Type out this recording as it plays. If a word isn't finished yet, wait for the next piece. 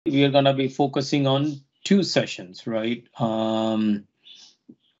we are going to be focusing on two sessions, right?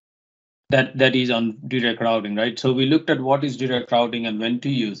 That is on direct routing, right? So we looked at what is direct routing and when to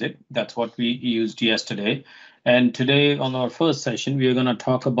use it. That's what we used yesterday. And today on our first session, we are going to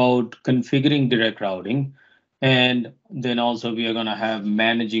talk about configuring direct routing. And then also we are going to have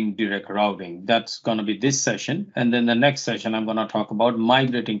managing direct routing. That's going to be this session. And then the next session, I'm going to talk about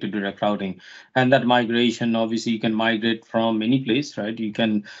migrating to direct routing. And that migration, obviously, you can migrate from any place, right? You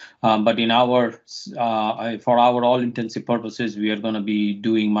can, but in our, for our all intensive purposes, we are going to be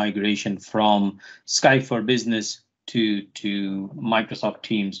doing migration from Skype for Business to Microsoft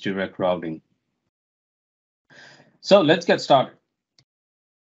Teams direct routing. So let's get started.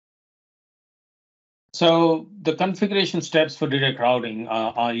 So the configuration steps for direct routing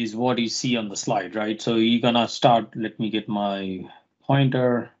is what you see on the slide, right? So you're gonna start, let me get my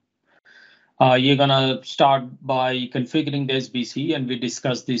pointer. You're gonna start by configuring the SBC, and we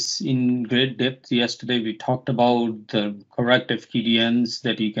discussed this in great depth yesterday. We talked about the correct FQDNs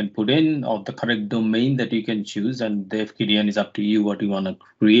that you can put in, or the correct domain that you can choose, and the FQDN is up to you what you want to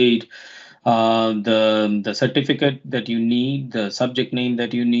create. The certificate that you need, the subject name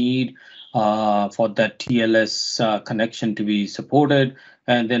that you need for that TLS connection to be supported,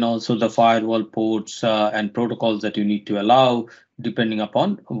 and then also the firewall ports and protocols that you need to allow, depending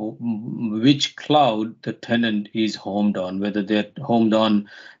upon which cloud the tenant is homed on, whether they're homed on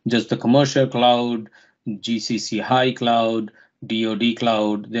just the commercial cloud, GCC high cloud, DoD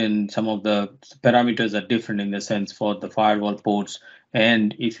cloud, then some of the parameters are different in the sense for the firewall ports.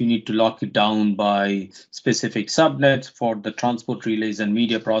 And if you need to lock it down by specific subnets for the transport relays and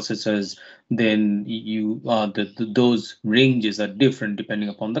media processors, then those ranges are different depending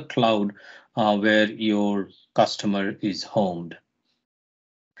upon the cloud where your customer is homed.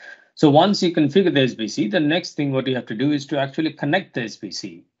 So once you configure the SBC, the next thing what you have to do is to actually connect the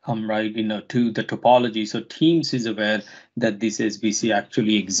SBC, right, to the topology. So Teams is aware that this SBC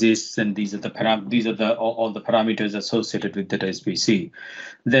actually exists, and these are all the parameters associated with that SBC.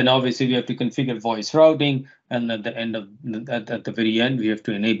 Then obviously we have to configure voice routing, and at the very end we have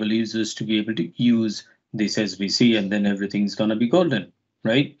to enable users to be able to use this SBC, and then everything's gonna be golden,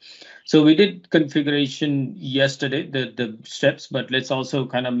 right? So we did configuration yesterday, the steps, but let's also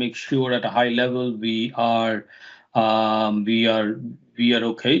kind of make sure at a high level we are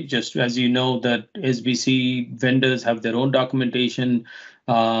okay. Just as you know that SBC vendors have their own documentation.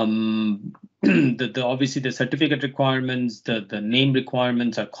 Obviously the certificate requirements, the name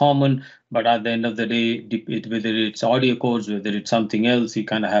requirements are common, but at the end of the day, whether it's audio codes, whether it's something else, you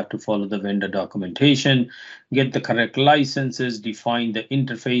kind of have to follow the vendor documentation, get the correct licenses, define the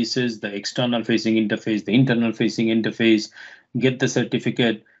interfaces, the external facing interface, the internal facing interface, get the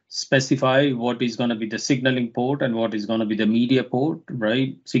certificate, specify what is going to be the signaling port and what is going to be the media port,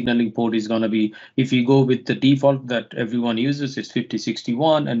 right? Signaling port is going to be, if you go with the default that everyone uses, it's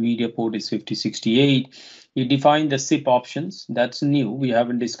 5061, and media port is 5068. You define the SIP options. That's new. We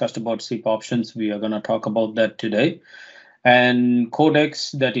haven't discussed about SIP options. We are going to talk about that today. And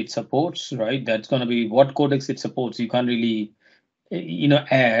codecs that it supports, right? That's going to be what codecs it supports. You can't really,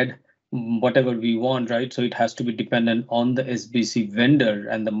 add whatever we want, right? So it has to be dependent on the SBC vendor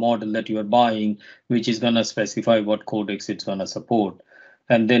and the model that you are buying, which is going to specify what codecs it's going to support.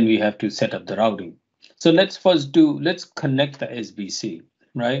 And then we have to set up the routing. So let's connect the SBC,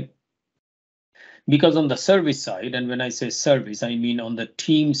 right? Because on the service side, and when I say service, I mean on the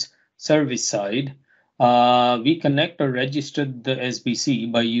Teams service side, we connect or register the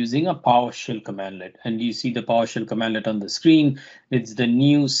SBC by using a PowerShell commandlet. And you see the PowerShell commandlet on the screen. It's the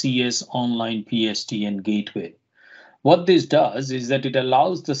new CS Online PSTN gateway. What this does is that it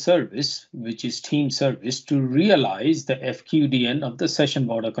allows the service, which is Team service, to realize the FQDN of the session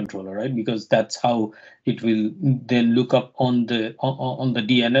border controller, right? Because that's how it will then look up on the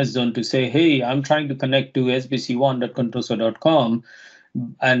DNS zone to say, hey, I'm trying to connect to sbc1.contoso.com.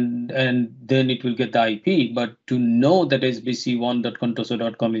 And then it will get the IP. But to know that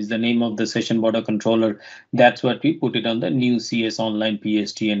sbc1.contoso.com is the name of the session border controller, that's what we put it on the new CS Online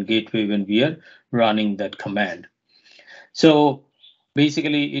PSTN gateway when we are running that command. So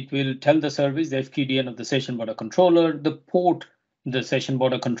basically, it will tell the service the FQDN of the session border controller, the port the session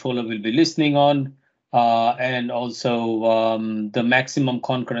border controller will be listening on, and also the maximum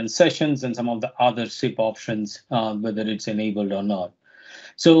concurrent sessions and some of the other SIP options, whether it's enabled or not.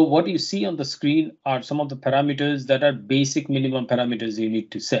 So what you see on the screen are some of the parameters that are basic minimum parameters you need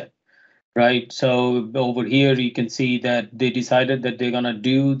to set. Right, so over here you can see that they decided that they're gonna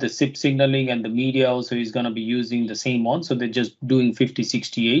do the SIP signaling, and the media also is gonna be using the same one. So they're just doing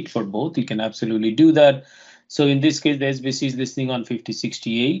 5068 for both. You can absolutely do that. So in this case, the SBC is listening on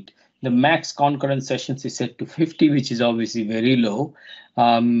 5068. The max concurrent sessions is set to 50, which is obviously very low.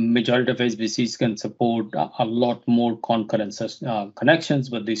 Majority of SBCs can support a lot more concurrent connections,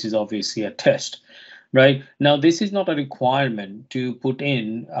 but this is obviously a test. Right now, this is not a requirement to put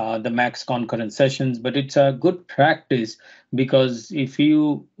in the max concurrent sessions, but it's a good practice, because if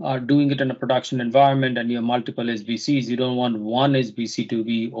you are doing it in a production environment and you have multiple SBCs, you don't want one SBC to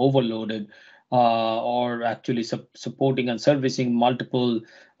be overloaded or actually supporting and servicing multiple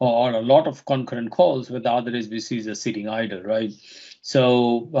or a lot of concurrent calls where the other SBCs are sitting idle, right?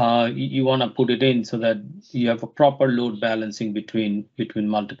 So you want to put it in so that you have a proper load balancing between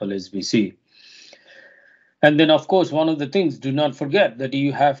multiple SBC. And then, of course, one of the things, do not forget that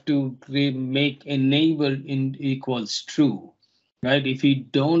you have to make enabled in equals true, right? If you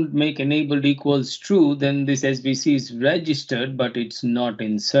don't make enabled equals true, then this SBC is registered, but it's not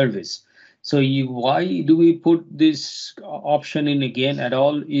in service. So why do we put this option in again at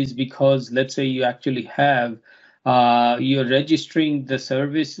all is because, let's say you actually have, you're registering the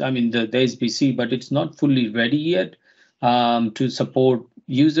service, I mean the SBC, but it's not fully ready yet to support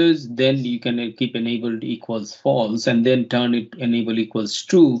users, then you can keep enabled equals false and then turn it enable equals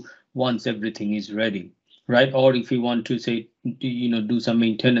true once everything is ready, right? Or if you want to say, do some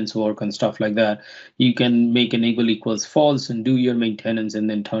maintenance work and stuff like that, you can make enable equals false and do your maintenance and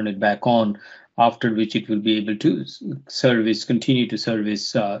then turn it back on, after which it will be able to continue to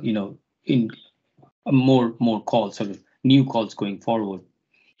service, in more calls, sort of new calls going forward.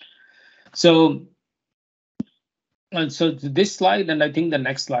 So this slide, and I think the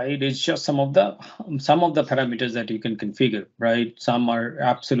next slide, is just some of the parameters that you can configure, right? Some are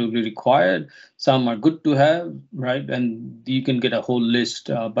absolutely required, some are good to have, right? And you can get a whole list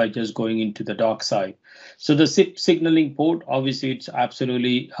by just going into the doc side. So the SIP signaling port, obviously, it's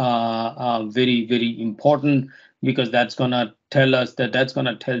absolutely very, very important, because that's gonna tell us that's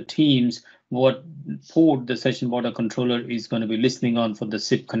gonna tell teams what port the session border controller is going to be listening on for the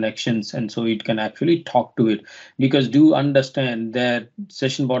SIP connections, and so it can actually talk to it. Because do understand that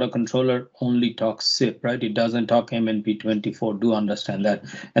session border controller only talks SIP, right? It doesn't talk MNP24. Do understand that,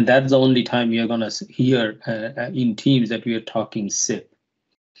 and that's the only time you're going to hear in Teams that we are talking SIP.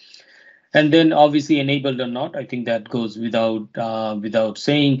 And then obviously enabled or not, I think that goes without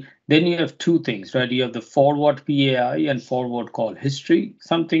saying. Then you have two things, right? You have the forward PAI and forward call history.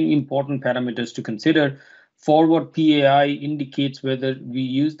 Something important parameters to consider. Forward PAI indicates whether we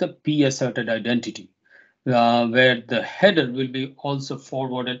use the P asserted identity, where the header will be also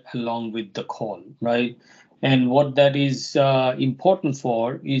forwarded along with the call, right? And what that is important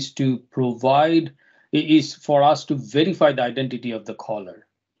for is for us to verify the identity of the caller,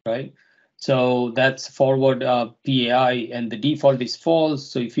 right? So that's forward PAI, and the default is false.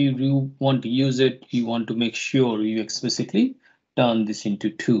 So if you want to use it, you want to make sure you explicitly turn this into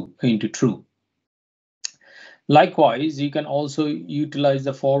true. Likewise, you can also utilize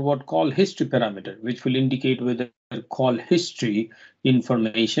the forward call history parameter, which will indicate whether call history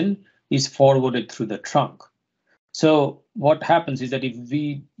information is forwarded through the trunk. So what happens is that if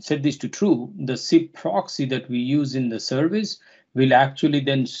we set this to true, the SIP proxy that we use in the service will actually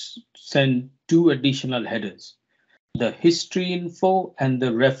then send two additional headers, the history info and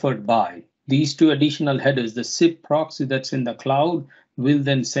the referred by. These two additional headers, the SIP proxy that's in the cloud will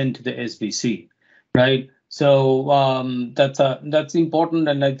then send to the SBC, right? So that's important,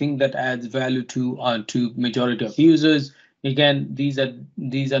 and I think that adds value to majority of users. Again, these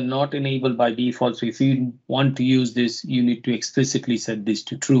are not enabled by default. So if you want to use this, you need to explicitly set this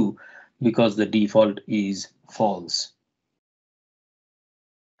to true, because the default is false.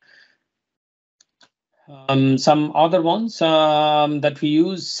 Some other ones that we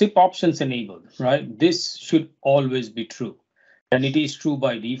use, SIP options enabled, right? This should always be true. And it is true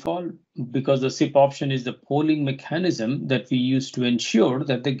by default, because the SIP option is the polling mechanism that we use to ensure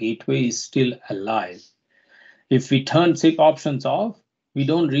that the gateway is still alive. If we turn SIP options off, we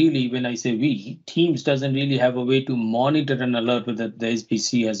don't really, when I say we, Teams doesn't really have a way to monitor and alert whether the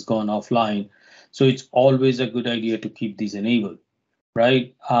SBC has gone offline. So it's always a good idea to keep these enabled,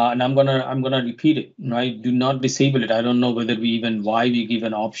 right? And I'm gonna repeat it, right? Do not disable it. I don't know whether why we give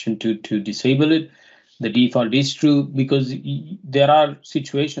an option to disable it. The default is true, because there are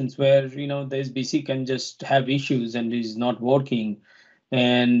situations where the SBC can just have issues and is not working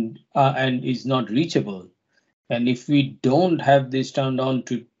and is not reachable. And if we don't have this turned on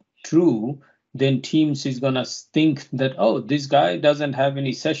to true, then Teams is gonna think that, oh, this guy doesn't have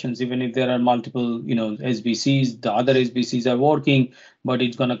any sessions, even if there are multiple, SBCs, the other SBCs are working, but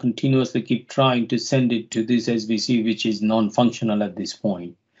it's gonna continuously keep trying to send it to this SBC, which is non-functional at this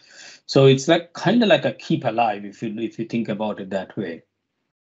point. So it's like kind of like a keep alive if you think about it that way,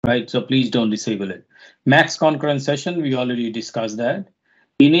 right? So please don't disable it. Max concurrent session, we already discussed that.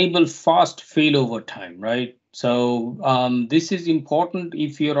 Enable fast failover time, right? So this is important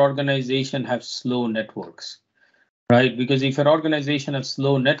if your organization has slow networks, right? Because if your organization has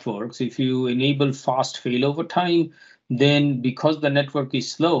slow networks, if you enable fast failover time, then because the network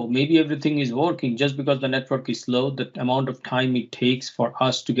is slow, maybe everything is working. Just because the network is slow, the amount of time it takes for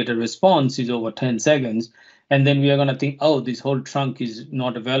us to get a response is over 10 seconds. And then we are going to think, oh, this whole trunk is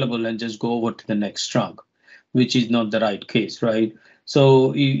not available, and just go over to the next trunk, which is not the right case, right?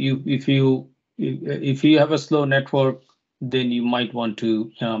 So if you have a slow network, then you might want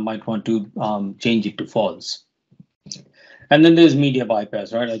to change it to false. And then there's media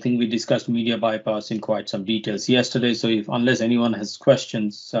bypass, right? I think we discussed media bypass in quite some details yesterday. So if unless anyone has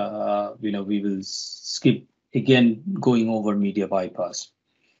questions, we will skip again going over media bypass.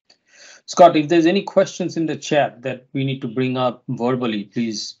 Scott, if there's any questions in the chat that we need to bring up verbally,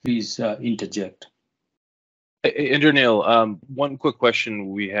 please interject. Indranil, one quick question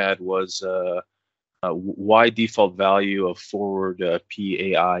we had was why default value of forward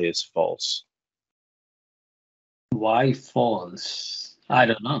PAI is false? Why false? I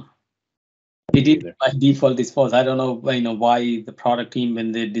don't know. It is by default is false. I don't know, why the product team,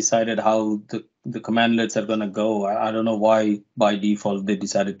 when they decided how the commandlets are gonna go, I don't know why by default they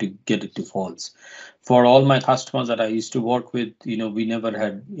decided to get it to false. For all my customers that I used to work with, we never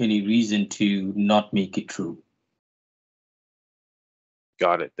had any reason to not make it true.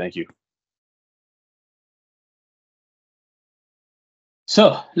 Got it. Thank you.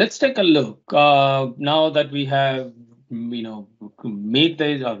 So let's take a look. Now that we have, made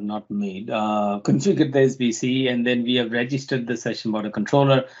the, or not made, configured the SBC, and then we have registered the session border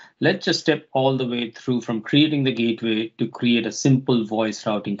controller, let's just step all the way through from creating the gateway to create a simple voice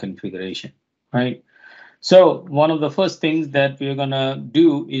routing configuration, right? So one of the first things that we're gonna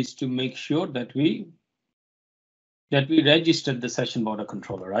do is to make sure that we registered the session border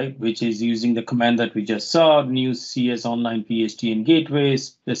controller, right? Which is using the command that we just saw, new CS online PSTN gateway,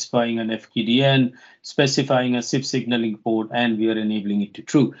 specifying an FQDN, specifying a SIP signaling port, and we are enabling it to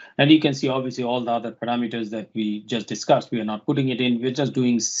true. And you can see obviously all the other parameters that we just discussed, we are not putting it in, we're just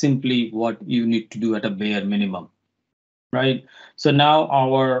doing simply what you need to do at a bare minimum, right? So now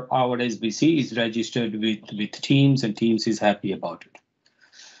our SBC is registered with Teams, and Teams is happy about it.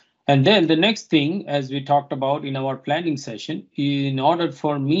 And then the next thing, as we talked about in our planning session, in order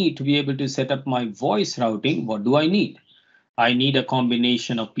for me to be able to set up my voice routing, what do I need? I need a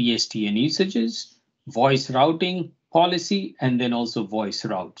combination of PSTN usages, voice routing policy, and then also voice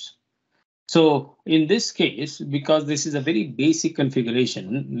routes. So in this case, because this is a very basic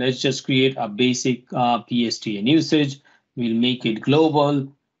configuration, let's just create a basic PSTN usage. We'll make it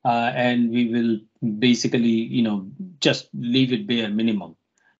global, and we will basically, just leave it bare minimum.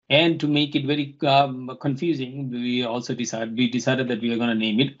 And to make it very confusing, we decided that we are going to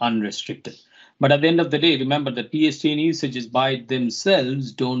name it unrestricted. But at the end of the day, remember that PSTN usages by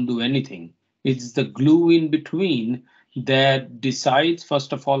themselves don't do anything. It's the glue in between that decides,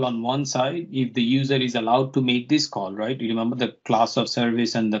 first of all, on one side, if the user is allowed to make this call, right? You remember the class of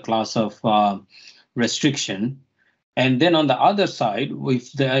service and the class of restriction. And then on the other side,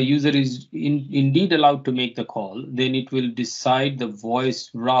 if the user is indeed allowed to make the call, then it will decide the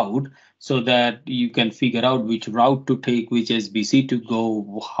voice route so that you can figure out which route to take, which SBC to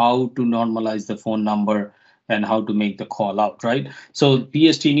go, how to normalize the phone number, and how to make the call out, right? So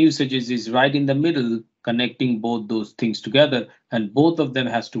PSTN usages is right in the middle, connecting both those things together, and both of them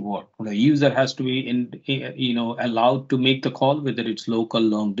has to work. The user has to be allowed to make the call, whether it's local,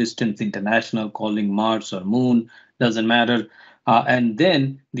 long distance, international, calling Mars or Moon, doesn't matter. And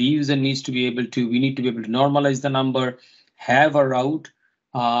then the user needs to be able to, we need to be able to normalize the number, have a route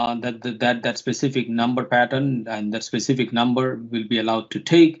that specific number pattern and that specific number will be allowed to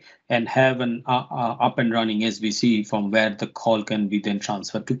take, and have an up and running SBC from where the call can be then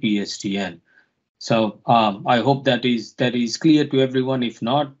transferred to PSTN. So I hope that is clear to everyone. If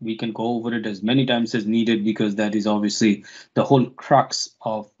not, we can go over it as many times as needed, because that is obviously the whole crux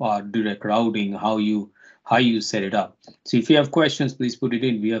of direct routing, how you set it up. So if you have questions, please put it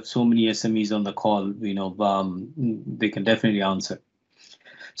in. We have so many SMEs on the call, they can definitely answer.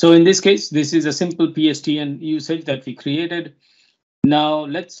 So in this case, this is a simple PSTN usage that we created. Now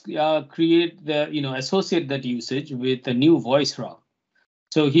let's create the, associate that usage with a new voice route.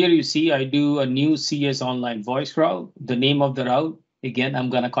 So here you see I do a new CS online voice route. The name of the route, again, I'm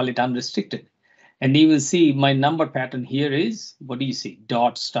going to call it unrestricted. And you will see my number pattern here is, what do you see?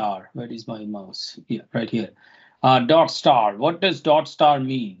 Dot star. Where is my mouse? Yeah, right here. Dot star. What does dot star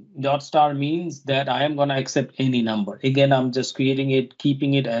mean? Dot star means that I am going to accept any number. Again, I'm just creating it,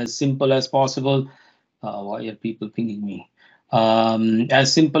 keeping it as simple as possible. Why are people pinging me?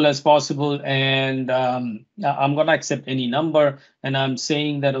 As simple as possible, and I'm going to accept any number, and I'm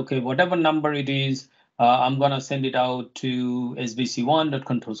saying that, okay, whatever number it is, I'm going to send it out to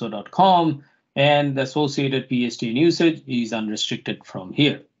sbc1.contoso.com, and the associated PSTN usage is unrestricted from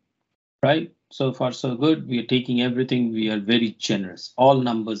here, right? So far, so good. We are taking everything. We are very generous. All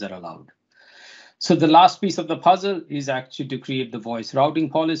numbers are allowed. So the last piece of the puzzle is actually to create the voice routing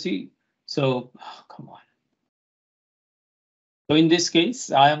policy. So, come on. So in this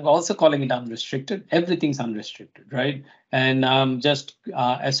case, I am also calling it unrestricted. Everything's unrestricted, right? And I'm just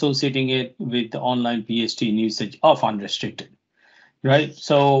associating it with the online PSTN usage of unrestricted, right?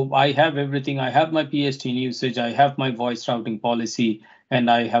 So I have everything. I have my PSTN usage. I have my voice routing policy, and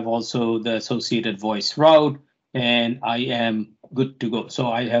I have also the associated voice route, and I am good to go.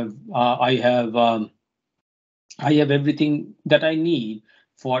 So I have everything that I need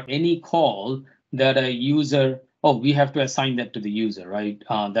for any call that a user. Oh, we have to assign that to the user, right?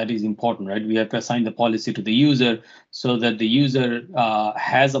 That is important, right? We have to assign the policy to the user so that the user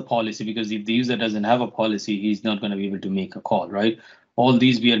has a policy, because if the user doesn't have a policy, he's not going to be able to make a call, right? All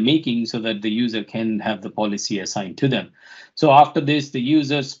these we are making so that the user can have the policy assigned to them. So after this, the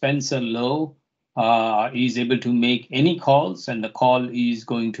user Spencer Lowe is able to make any calls, and the call is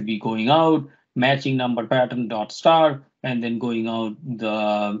going to be going out, matching number pattern dot star, and then going out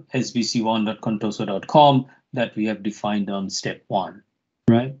the sbc1.contoso.com that we have defined on step 1,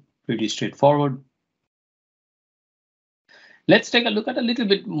 right? Pretty straightforward. Let's take a look at a little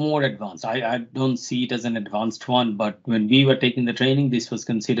bit more advanced. I don't see it as an advanced one, but when we were taking the training, this was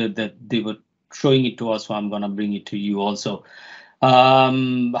considered that they were showing it to us, so I'm going to bring it to you also.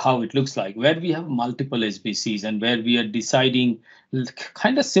 How it looks like, where we have multiple SBCs and where we are deciding,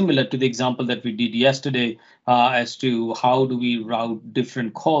 kind of similar to the example that we did yesterday, as to how do we route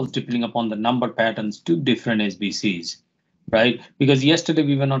different calls depending upon the number patterns to different SBCs, right? Because yesterday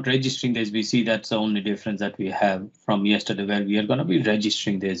we were not registering the SBC. That's the only difference that we have from yesterday, where we are going to be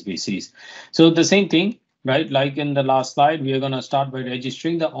registering the SBCs. So the same thing, right? Like in the last slide, we are going to start by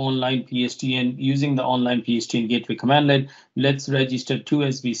registering the online PSTN using the online PSTN gateway commandlet. Let's register two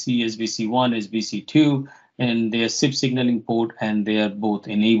SBC, SBC1, SBC2, and their SIP signaling port, and they are both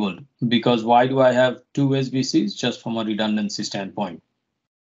enabled. Because why do I have two SBCs? Just from a redundancy standpoint.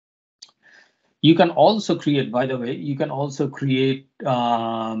 You can also create, by the way, you can also create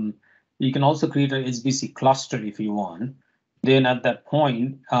an SBC cluster if you want. Then at that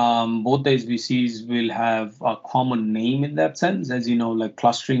point, both the SBCs will have a common name in that sense, as you know, like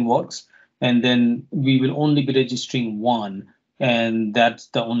clustering works. And then we will only be registering one, and that's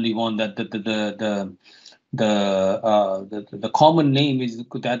the only one that the common name is,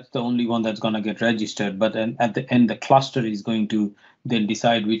 that's the only one that's going to get registered. But then at the end, the cluster is going to then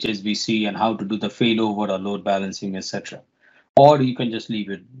decide which SBC and how to do the failover or load balancing, etc. Or you can just leave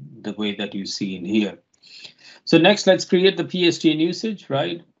it the way that you see in here. So next, let's create the PSTN usage,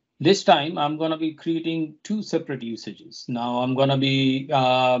 right? This time, I'm going to be creating two separate usages. Now, I'm going to be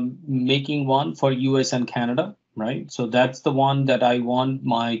making one for US and Canada, right? So that's the one that I want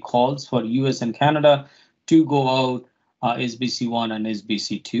my calls for US and Canada to go out, SBC1 and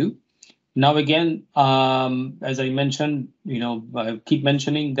SBC2. Now, again, as I mentioned, I keep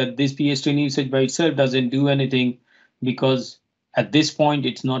mentioning that this PSTN usage by itself doesn't do anything, because at this point,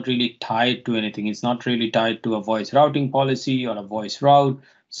 it's not really tied to anything. It's not really tied to a voice routing policy or a voice route.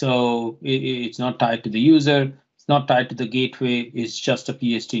 So it's not tied to the user. It's not tied to the gateway. It's just a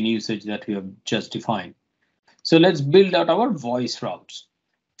PSTN usage that we have just defined. So let's build out our voice routes.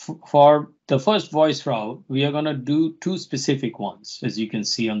 For the first voice route, we are going to do two specific ones, as you can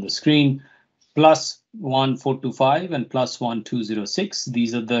see on the screen, +1425 and +1206.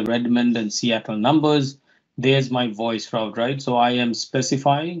 These are the Redmond and Seattle numbers. There's my voice route, right? So I am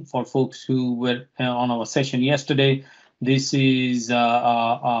specifying, for folks who were on our session yesterday, this is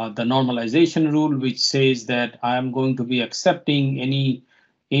the normalization rule, which says that I am going to be accepting any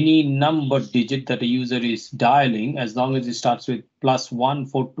number digit that a user is dialing, as long as it starts with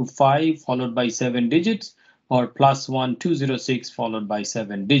 +1425 followed by 7 digits, or +1206 followed by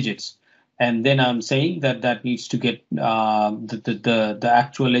 7 digits. And then I'm saying that that needs to get the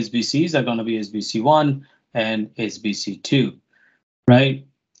actual SBCs are going to be SBC1 and SBC2, right?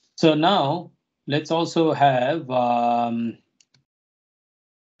 So now let's also have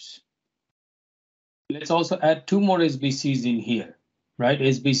let's also add two more SBCs in here, right?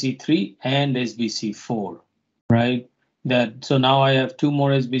 SBC3 and SBC4, right? So now I have 2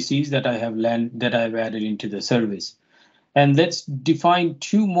 more SBCs that I have added into the service. And let's define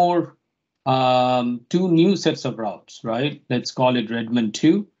 2 more, 2 new sets of routes, right? Let's call it Redmond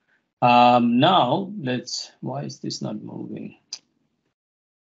 2. Now why is this not moving?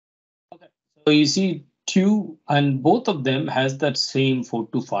 Okay, so you see 2, and both of them has that same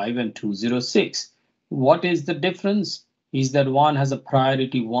 425 and 206. What is the difference? Is that one has a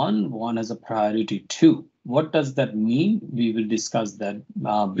priority 1, one has a priority 2. What does that mean? We will discuss that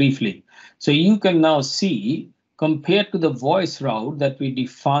briefly. So you can now see, compared to the voice route that we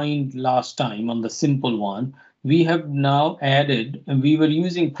defined last time on the simple one, we have now added, and we were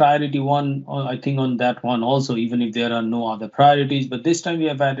using priority 1, I think on that one also, even if there are no other priorities, but this time we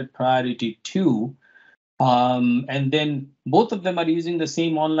have added priority 2. And then both of them are using the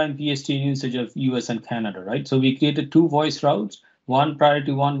same online PSTN usage of US and Canada, right? So we created 2 voice routes, one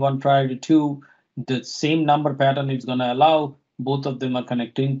priority 1, one priority 2. The same number pattern is going to allow both of them are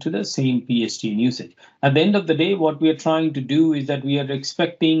connecting to the same PSTN usage. At the end of the day, what we are trying to do is that we are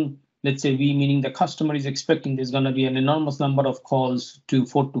expecting, let's say we, meaning the customer, is expecting there's going to be an enormous number of calls to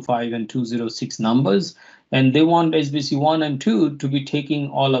 425 and 206 numbers, and they want SBC 1 and 2 to be taking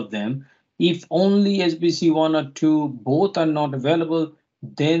all of them. If only SBC 1 or 2 both are not available,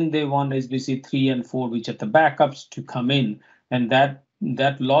 then they want SBC 3 and 4, which are the backups, to come in. And that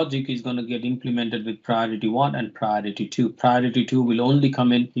logic is going to get implemented with priority 1 and priority 2. Priority 2 will only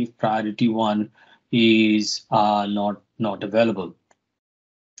come in if priority 1 is not available.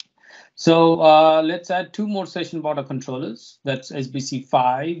 So let's add 2 more session border controllers. That's SBC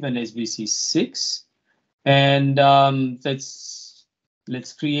 5 and SBC 6. And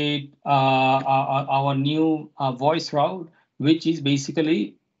let's create our new voice route, which is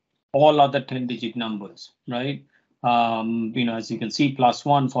basically all other 10-digit numbers, right? As you can see,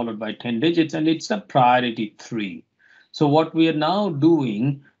 +1 followed by 10 digits, and it's a priority 3. So what we are now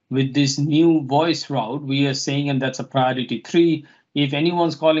doing with this new voice route, we are saying, and that's a priority 3. If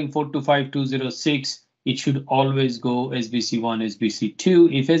anyone's calling 425-206, it should always go SBC 1, SBC 2.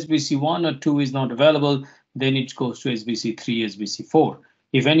 If SBC 1 or 2 is not available, then it goes to SBC 3, SBC 4.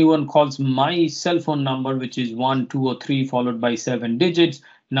 If anyone calls my cell phone number, which is 1, 2, or 3 followed by 7 digits,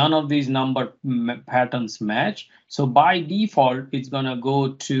 none of these number patterns match. So by default, it's going to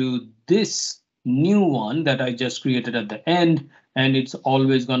go to this new one that I just created at the end, and it's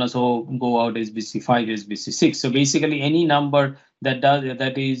always going to go out SBC 5, SBC 6. So basically any number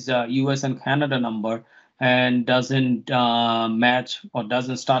that is US and Canada number and doesn't match or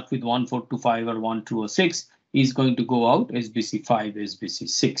doesn't start with 1425 or 1206 is going to go out SBC 5, SBC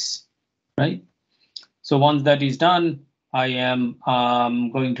 6, right? So once that is done, I am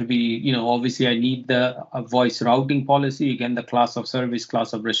going to be, obviously I need the voice routing policy, again, the class of service,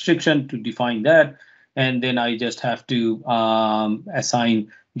 class of restriction to define that. And then I just have to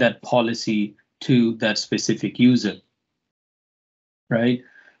assign that policy to that specific user, right?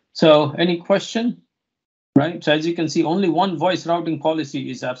 So any question? Right, so as you can see, only one voice routing policy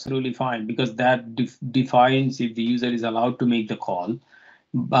is absolutely fine because that defines if the user is allowed to make the call.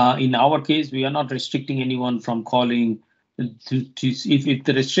 In our case, we are not restricting anyone from calling. If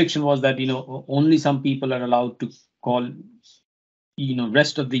the restriction was that only some people are allowed to call,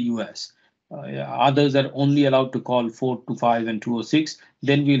 rest of the US, others are only allowed to call 425 and 206,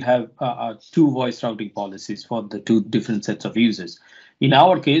 then we'll have 2 voice routing policies for the 2 different sets of users. In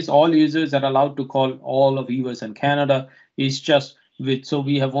our case, all users are allowed to call all of US and Canada. Is just so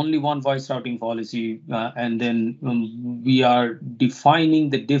we have only one voice routing policy, and then we are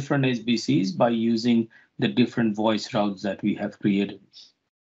defining the different SBCs by using the different voice routes that we have created.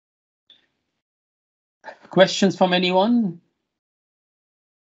 Questions from anyone?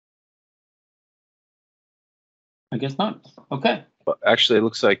 I guess not. Okay. Well, actually, it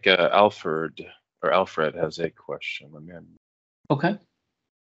looks like Alfred has a question. Let me. Okay.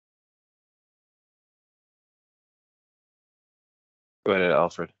 Go ahead,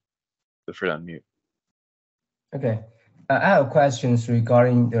 Alfred. Feel free to unmute. Okay. I have questions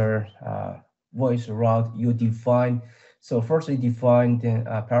regarding the voice route you define. So first you define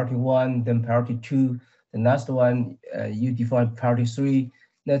the priority 1, then priority 2. The last one you define priority 3.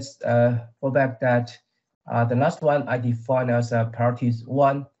 Let's go back that. The last one I define as priority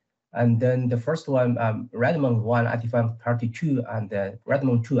 1, and then the first one, Redmond 1, I define priority 2, and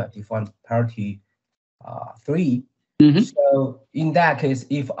Redmond 2, I define priority 3. Mm-hmm. So in that case,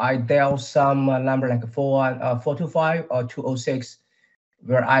 if I dial some number like 425 or 206,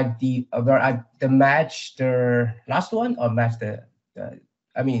 where I match the last one or match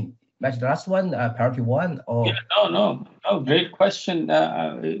match the last one, priority 1, or? Yeah, no, great question.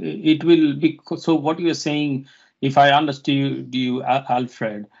 It will be, so what you are saying, if I understood you,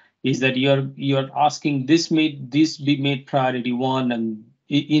 Alfred, is that you're asking this be made priority one, and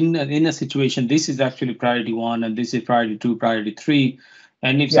in a situation this is actually priority one and this is priority two, priority three,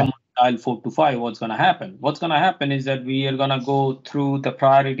 and if someone dial 4 to 5, what's going to happen? What's going to happen is that we are going to go through the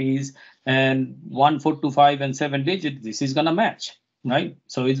priorities, and 1, 4 to 5 and 7 digits, this is going to match, right?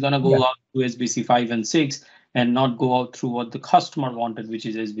 So it's going to go out to SBC 5 and 6 and not go out through what the customer wanted, which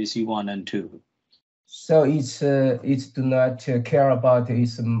is SBC 1 and 2. So it's do not care about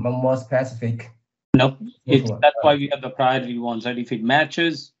it's more specific. Nope. That's why we have the priority ones, right? If it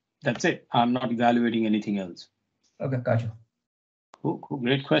matches, that's it. I'm not evaluating anything else. Okay, gotcha. Cool.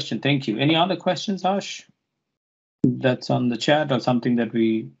 Great question. Thank you. Any other questions, Ash? That's on the chat or something that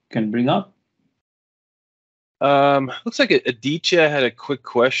we can bring up? Looks like Aditya had a quick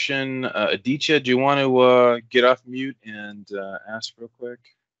question. Aditya, do you want to get off mute and ask real quick?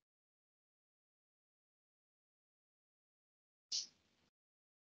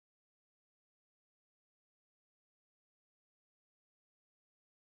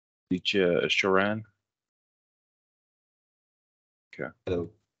 Aditya Sharan. Okay. Hello.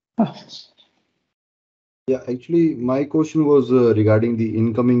 Yeah, actually, my question was regarding the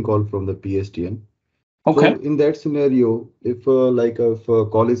incoming call from the PSTN. Okay. So in that scenario, if if a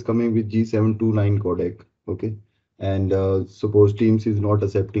call is coming with G729 codec, okay, and suppose Teams is not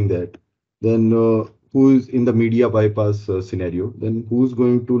accepting that, then who is in the media bypass scenario? Then who's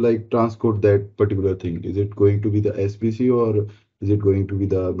going to transcode that particular thing? Is it going to be the SBC or is it going to be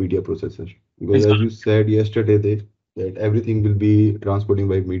the media processor? Because as you said yesterday, that everything will be transcoding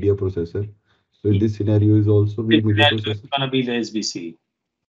by media processor. So in this scenario is also be media processor. It's going to be the SBC.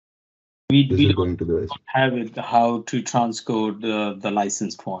 We don't have it how to transcode the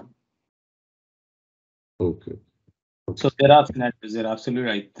licensed one. Okay. So there are scenarios. You're absolutely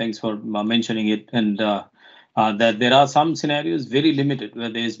right. Thanks for mentioning it. And that there are some scenarios very limited where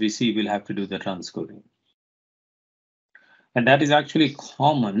the SBC will have to do the transcoding. And that is actually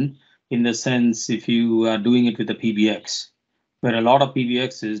common in the sense if you are doing it with the PBX, where a lot of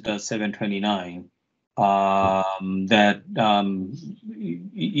PBXs does 729. Either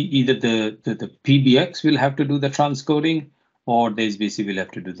the PBX will have to do the transcoding or the SBC will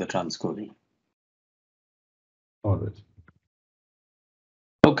have to do the transcoding. All right.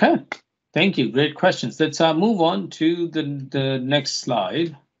 Okay, thank you. Great questions. Let's move on to the next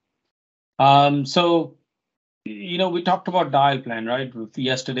slide. So, we talked about dial plan, right,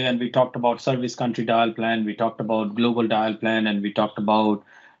 yesterday, and we talked about service country dial plan. We talked about global dial plan, and we talked about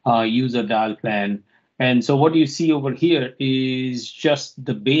user dial plan. And so what you see over here is just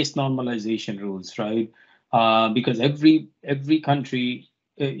the base normalization rules, right? Because every country,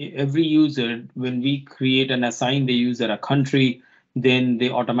 every user, when we create and assign the user a country, then they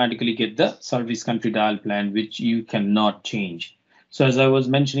automatically get the service country dial plan, which you cannot change. So as I was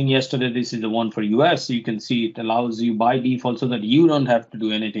mentioning yesterday, this is the one for US. You can see it allows you by default so that you don't have to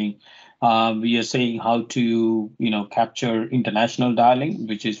do anything. We are saying how to, capture international dialing,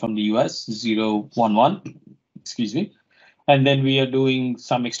 which is from the US 011, excuse me. And then we are doing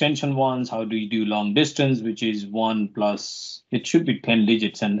some extension ones. How do you do long distance, which is 1 plus, it should be 10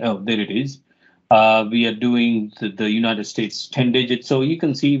 digits. And oh, there it is. We are doing the United States 10 digits. So you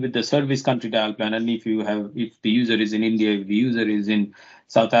can see with the service country dial plan, and if the user is in India, if the user is in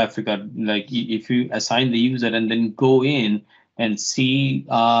South Africa, like if you assign the user and then go in and see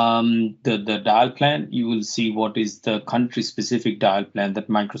the dial plan, you will see what is the country specific dial plan that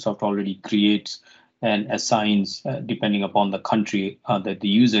Microsoft already creates and assigns depending upon the country that the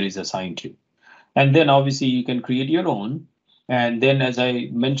user is assigned to. And then obviously you can create your own. And then, as I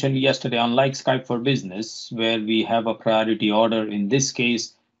mentioned yesterday, unlike Skype for Business, where we have a priority order, in this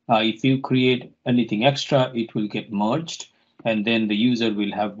case, if you create anything extra, it will get merged, and then the user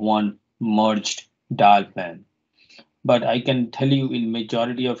will have one merged dial plan. But I can tell you in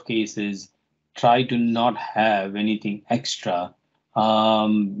majority of cases, try to not have anything extra,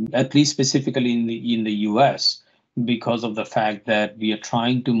 at least specifically in the US, because of the fact that we are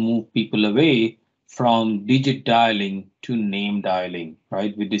trying to move people away from digit dialing to name dialing,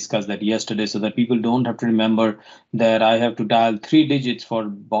 right? We discussed that yesterday so that people don't have to remember that I have to dial 3 digits for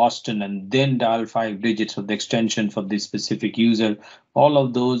Boston and then dial 5 digits for the extension for this specific user. All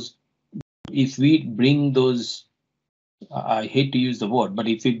of those, if we bring those, I hate to use the word, but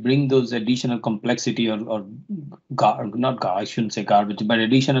if we bring those additional complexity I shouldn't say garbage, but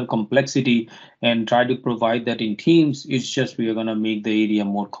additional complexity and try to provide that in Teams, it's just we are going to make the area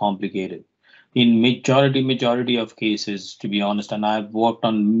more complicated. In majority of cases, to be honest, and I've worked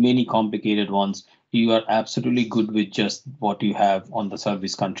on many complicated ones, you are absolutely good with just what you have on the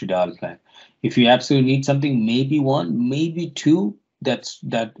service country dial plan. If you absolutely need something, maybe one, maybe two. That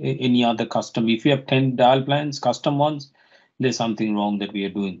any other custom. If you have 10 dial plans, custom ones, there's something wrong that we are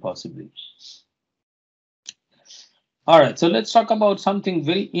doing possibly. All right, so let's talk about something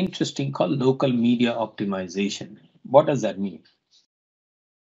very interesting called local media optimization. What does that mean?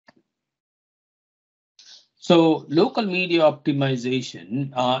 So local media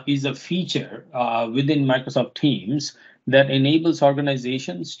optimization is a feature within Microsoft Teams that enables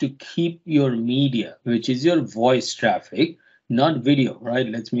organizations to keep your media, which is your voice traffic, not video, right?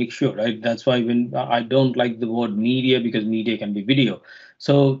 Let's make sure, right? That's why when I don't like the word media, because media can be video.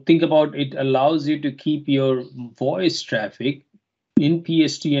 So think about it allows you to keep your voice traffic in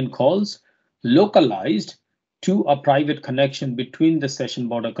PSTN calls localized to a private connection between the session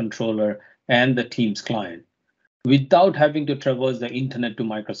border controller and the Teams client, without having to traverse the internet to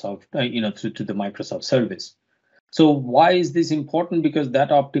Microsoft, to the Microsoft service. So why is this important? Because that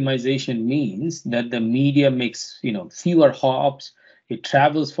optimization means that the media makes fewer hops, it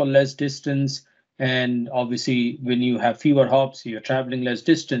travels for less distance, and obviously when you have fewer hops, you're traveling less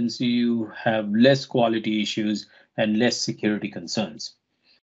distance, you have less quality issues and less security concerns.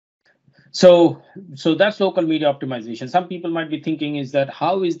 So that's local media optimization. Some people might be thinking, is that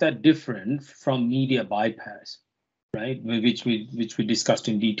how is that different from media bypass? Right, which we discussed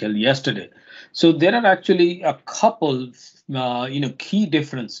in detail yesterday. So there are actually a couple, key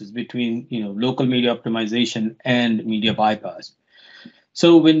differences between local media optimization and media bypass.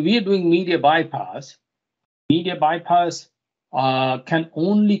 So when we are doing media bypass can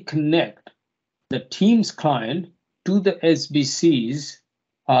only connect the Teams client to the SBCs.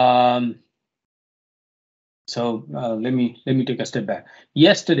 So let me take a step back.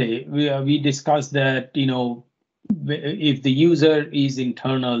 Yesterday we discussed that if the user is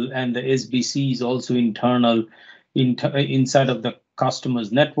internal and the SBC is also internal inside of the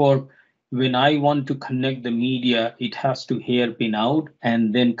customer's network, when I want to connect the media, it has to hairpin out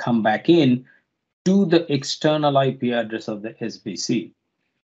and then come back in to the external IP address of the SBC.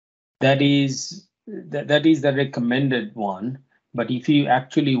 That is the recommended one. But if you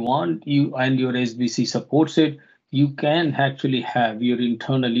actually want and your SBC supports it, you can actually have your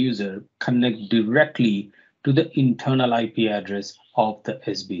internal user connect directly to the internal IP address of the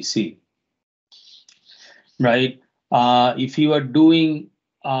SBC, right? If you are doing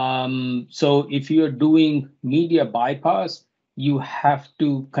if you are doing media bypass, you have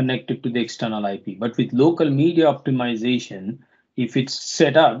to connect it to the external IP. But with local media optimization, if it's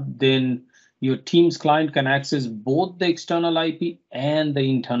set up, then your Teams client can access both the external IP and the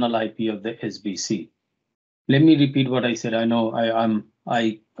internal IP of the SBC. Let me repeat what I said. I know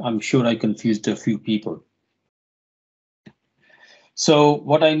I'm sure I confused a few people. So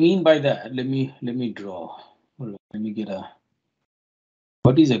what I mean by that, let me draw. Hold on, let me get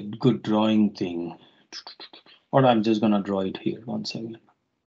what is a good drawing thing? Or I'm just gonna draw it here. 1 second.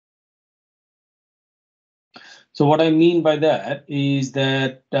 So what I mean by that is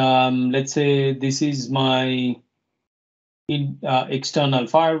that let's say this is my external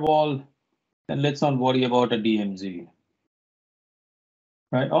firewall, and let's not worry about a DMZ,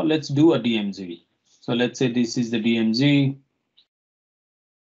 right? Or let's do a DMZ. So let's say this is the DMZ.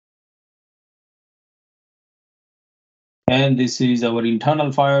 And this is our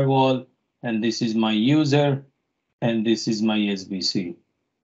internal firewall, and this is my user, and this is my SBC.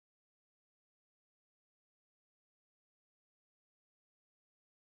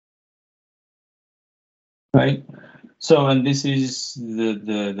 Right. So, and this is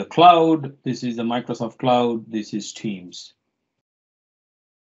the cloud. This is the Microsoft cloud. This is Teams.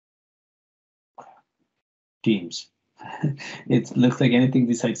 Teams. It looks like anything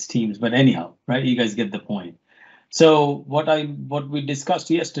besides Teams, but anyhow, right? You guys get the point. So what we discussed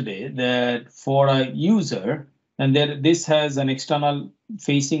yesterday, that for a user, and this has an external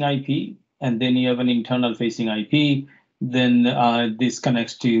facing IP, and then you have an internal facing IP, then this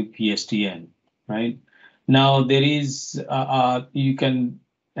connects to PSTN, right? Now there is you can,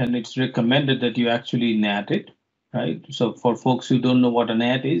 and it's recommended that you actually NAT it, right? So for folks who don't know what a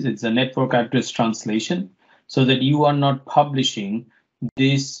NAT is, it's a network address translation, so that you are not publishing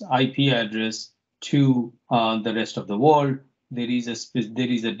this IP address to the rest of the world. There is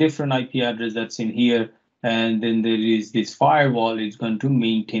a different IP address that's in here, and then there is this firewall is going to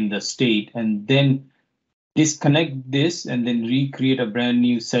maintain the state and then disconnect this and then recreate a brand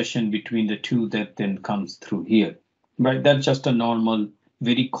new session between the two that then comes through here, right? That's just a normal,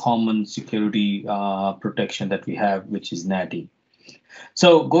 very common security protection that we have, which is NATing.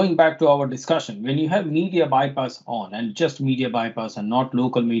 So going back to our discussion, when you have media bypass on, and just media bypass and not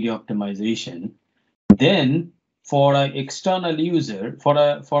local media optimization, then for an external user, for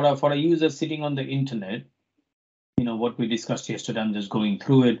a user sitting on the internet, what we discussed yesterday, I'm just going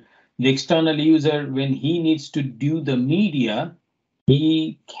through it. The external user, when he needs to do the media,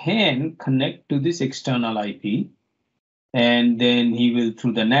 he can connect to this external IP, and then he will,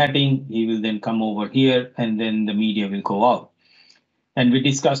 through the netting, he will then come over here, and then the media will go out. And we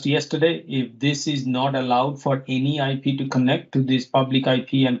discussed yesterday, if this is not allowed for any IP to connect to this public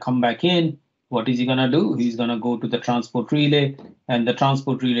IP and come back in, what is he going to do? He's going to go to the transport relay, and the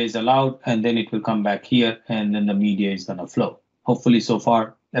transport relay is allowed, and then it will come back here, and then the media is going to flow. Hopefully, so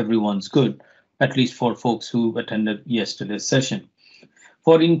far, everyone's good, at least for folks who attended yesterday's session.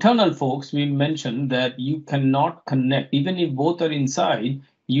 For internal folks, we mentioned that you cannot connect, even if both are inside,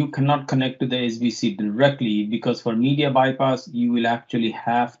 you cannot connect to the SBC directly, because for media bypass, you will actually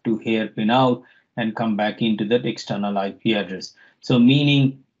have to hairpin out and come back into that external IP address. So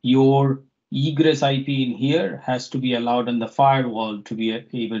meaning your egress IP in here has to be allowed on the firewall to be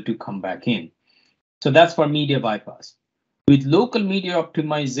able to come back in. So that's for media bypass. With local media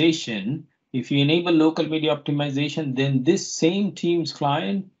optimization, if you enable local media optimization, then this same Teams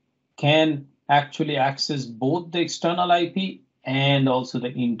client can actually access both the external IP and also the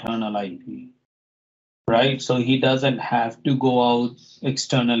internal IP, right? So he doesn't have to go out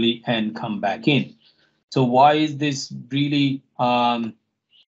externally and come back in. So why is this really,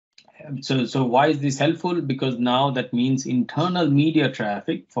 so why is this helpful? Because now that means internal media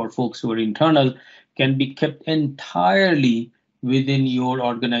traffic for folks who are internal can be kept entirely within your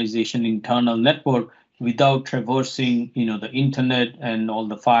organization internal network without traversing, the internet and all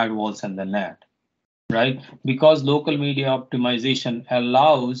the firewalls and the net, right? Because local media optimization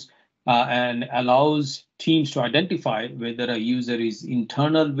allows teams to identify whether a user is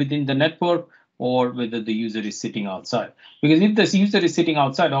internal within the network or whether the user is sitting outside. Because if this user is sitting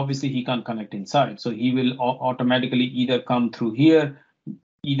outside, obviously he can't connect inside. So he will automatically either come through here,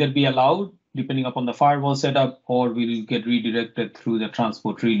 either be allowed depending upon the firewall setup, or will get redirected through the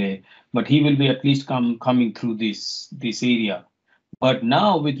transport relay. But he will be at least coming through this area. But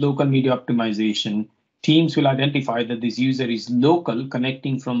now with local media optimization, teams will identify that this user is local,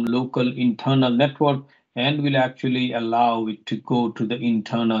 connecting from local internal network, and will actually allow it to go to the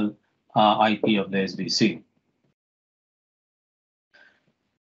internal IP of the SBC.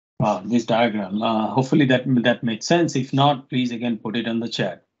 This diagram, hopefully that made sense. If not, please again put it on the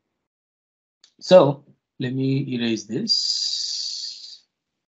chat. So let me erase this.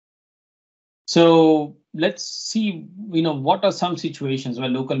 So let's see, what are some situations where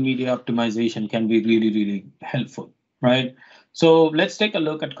local media optimization can be really, really helpful, right? So let's take a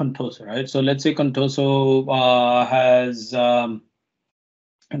look at Contoso, right? So let's say Contoso has, and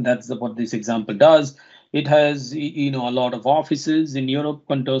that's what this example does. It has, a lot of offices in Europe.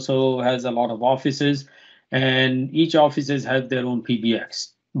 Contoso has a lot of offices, and each offices have their own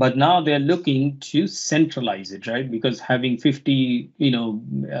PBX. But now they're looking to centralize it, right? Because having 50,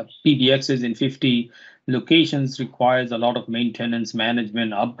 PBXs in 50 locations requires a lot of maintenance,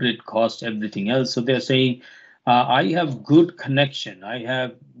 management, upgrade cost, everything else. So they're saying, I have good connection. I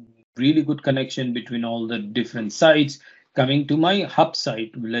have really good connection between all the different sites. Coming to my hub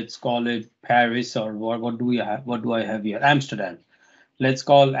site, let's call it Paris, or what do we have? What do I have here? Amsterdam. Let's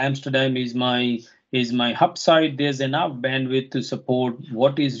call Amsterdam is my hub site. There's enough bandwidth to support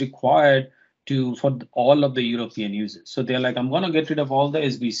what is required for all of the European users. So they're like, I'm going to get rid of all the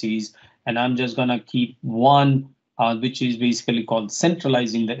SBCs, and I'm just going to keep one, which is basically called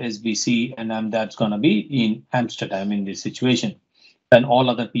centralizing the SBC, and that's going to be in Amsterdam in this situation. And all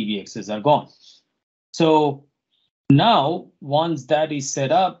other PBXs are gone. So now, once that is set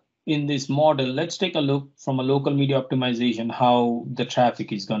up in this model, let's take a look from a local media optimization how the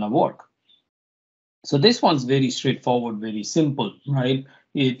traffic is going to work. So this one's very straightforward, very simple, right?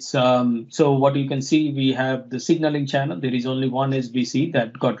 It's so what you can see, we have the signaling channel. There is only one SBC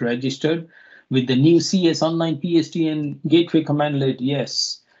that got registered with the new CS online PSTN gateway commandlet,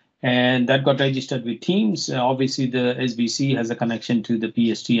 yes. And that got registered with Teams. Obviously, the SBC has a connection to the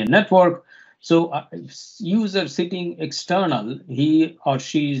PSTN network. So user sitting external, he or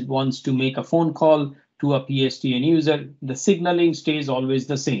she wants to make a phone call to a PSTN user. The signaling stays always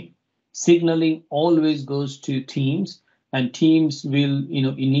the same. Signaling always goes to Teams, and Teams will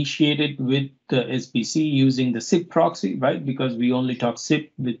initiate it with the SBC using the SIP proxy, right? Because we only talk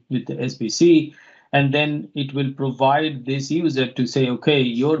SIP with the SBC. And then it will provide this user to say, okay,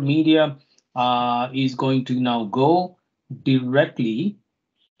 your media is going to now go directly.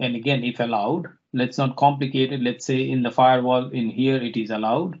 And again, if allowed, let's not complicate it. Let's say in the firewall in here, it is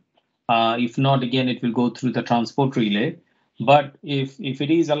allowed. If not, again, it will go through the transport relay. But if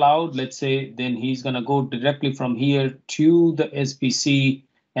it is allowed, let's say, then he's going to go directly from here to the SBC,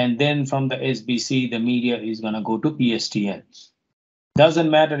 and then from the SBC, the media is going to go to PSTN.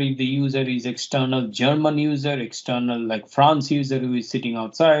 Doesn't matter if the user is external German user, external like France user who is sitting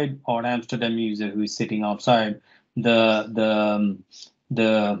outside, or Amsterdam user who is sitting outside. The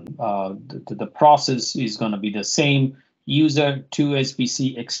process is going to be the same. User to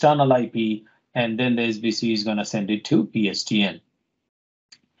SBC external IP, and then the SBC is going to send it to PSTN.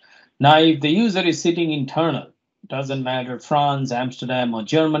 Now, if the user is sitting internal, doesn't matter France, Amsterdam, or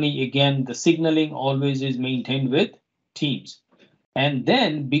Germany, again, the signaling always is maintained with Teams. And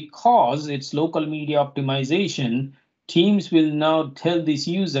then because it's local media optimization, Teams will now tell this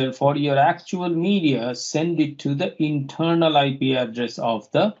user for your actual media, send it to the internal IP address of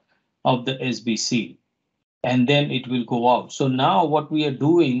the SBC. And then it will go out. So now what we are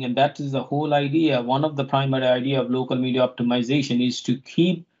doing, and that is the whole idea, one of the primary idea of local media optimization is to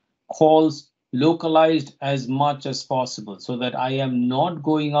keep calls localized as much as possible so that I am not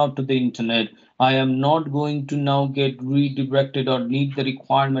going out to the internet. I am not going to now get redirected or need the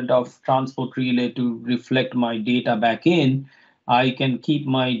requirement of transport relay to reflect my data back in. I can keep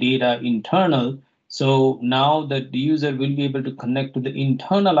my data internal. So now that the user will be able to connect to the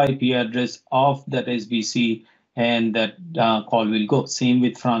internal IP address of that SBC, and that call will go. Same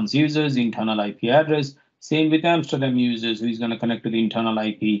with France users, internal IP address. Same with Amsterdam users, who is going to connect to the internal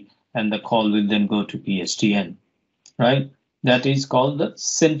IP, and the call will then go to PSTN, right? That is called the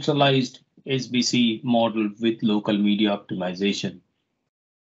centralized SBC model with local media optimization.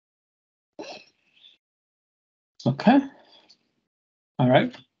 Okay. All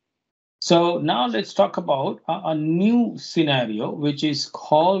right. So now let's talk about a new scenario, which is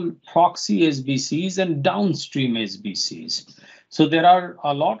called proxy SBCs and downstream SBCs. So there are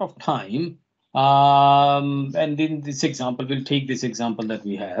a lot of time, and in this example, we'll take this example that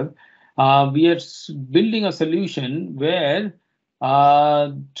we have. We are building a solution where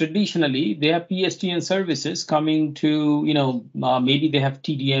traditionally they have PSTN services coming to, maybe they have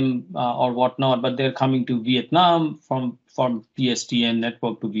TDM or whatnot, but they're coming to Vietnam from PSTN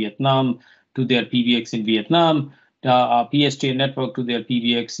network to Vietnam to their PBX in Vietnam, PSTN network to their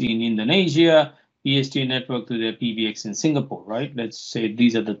PBX in Indonesia, PSTN network to their PBX in Singapore, right? Let's say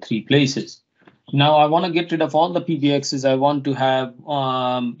these are the three places. Now I want to get rid of all the PBXs. I want to have,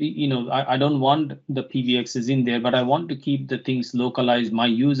 I don't want the PBXs in there, but I want to keep the things localized. My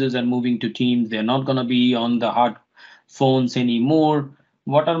users are moving to Teams. They're not going to be on the hard phones anymore.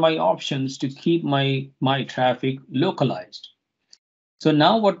 What are my options to keep my traffic localized? So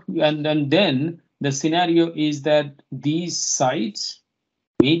now and then the scenario is that these sites,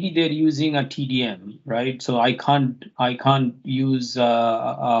 maybe they're using a TDM, right? So I can't use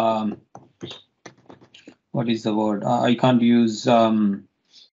what is the word? I can't use so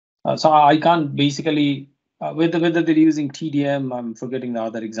I can't basically whether they're using TDM. I'm forgetting the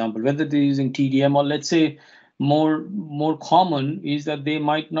other example. Whether they're using TDM, or let's say more common is that they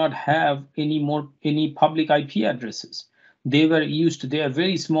might not have any public IP addresses. They are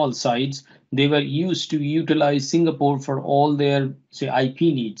very small sites. They were used to utilize Singapore for all their, say, IP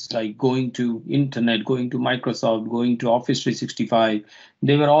needs, like going to internet, going to Microsoft, going to Office 365.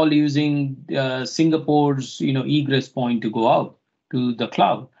 They were all using Singapore's, egress point to go out to the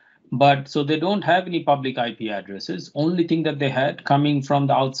cloud. But so they don't have any public IP addresses. Only thing that they had coming from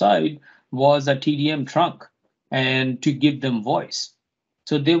the outside was a TDM trunk, and to give them voice.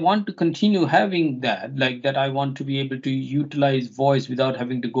 So they want to continue having that, like that I want to be able to utilize voice without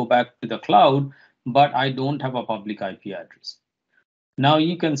having to go back to the cloud, but I don't have a public IP address. Now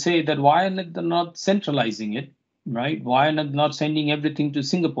you can say that why are they not centralizing it, right? Why are not sending everything to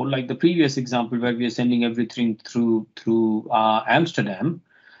Singapore, like the previous example where we are sending everything through Amsterdam,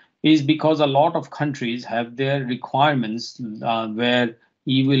 is because a lot of countries have their requirements where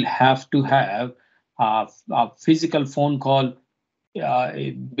you will have to have a physical phone call,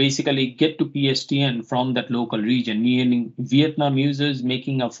 basically get to PSTN from that local region, meaning Vietnam users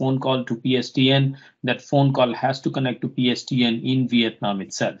making a phone call to PSTN, that phone call has to connect to PSTN in Vietnam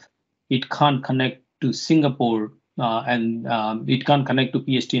itself. It can't connect to Singapore and it can't connect to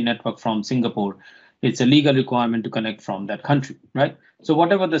PSTN network from Singapore. It's a legal requirement to connect from that country, right? So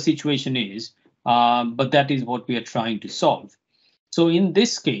whatever the situation is, but that is what we are trying to solve. So in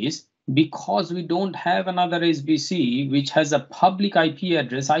this case, because we don't have another SBC which has a public IP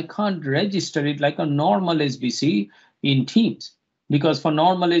address, I can't register it like a normal SBC in Teams. Because for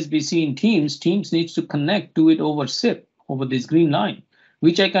normal SBC in Teams, Teams needs to connect to it over SIP, over this green line,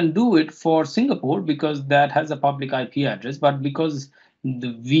 which I can do it for Singapore because that has a public IP address. But because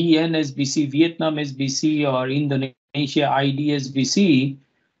the VN SBC, Vietnam SBC, or Indonesia Indonesia IDSBC,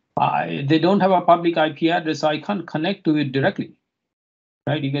 they don't have a public IP address, so I can't connect to it directly.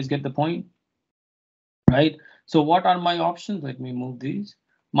 Right? You guys get the point? Right? So what are my options? Let me move these.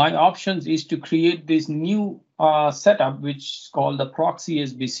 My options is to create this new setup, which is called the proxy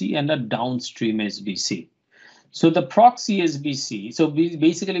SBC and a downstream SBC. So the proxy SBC, so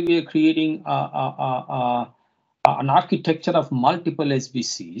basically we are creating an architecture of multiple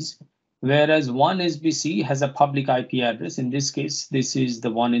SBCs, whereas one SBC has a public IP address. In this case, this is the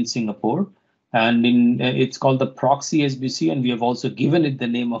one in Singapore, and it's called the proxy SBC, and we have also given it the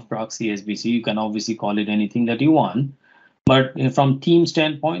name of proxy SBC. You can obviously call it anything that you want, but from team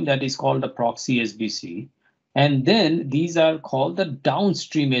standpoint, that is called a proxy SBC. And then these are called the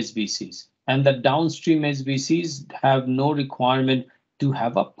downstream SBCs. And the downstream SBCs have no requirement to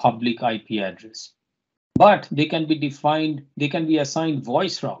have a public IP address, but they can be defined, they can be assigned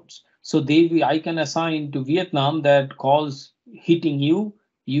voice routes. So I can assign to Vietnam that calls hitting you,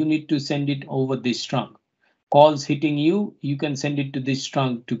 you need to send it over this trunk. Calls hitting you, you can send it to this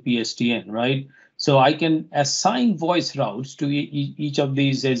trunk to PSTN, right? So I can assign voice routes to each of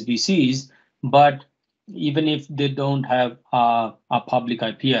these SBCs, but even if they don't have a public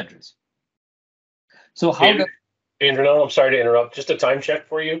IP address. So how Andrew, no, I'm sorry to interrupt. Just a time check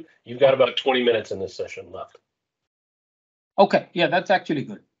for you. You've got about 20 minutes in this session left. Okay, yeah, that's actually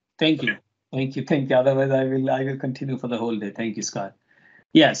good. Thank you. Thank you. Thank you. Otherwise, I will continue for the whole day. Thank you, Scott.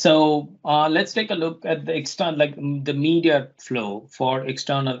 Yeah, so let's take a look at the external, like the media flow for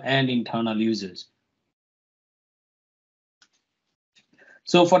external and internal users.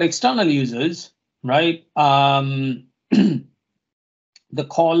 So for external users, right, the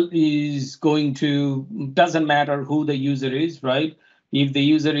call is going to, doesn't matter who the user is, right? If the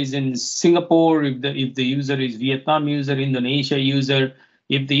user is in Singapore, if the user is Vietnam user, Indonesia user,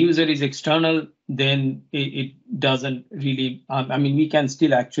 if the user is external, then it doesn't really, I mean, we can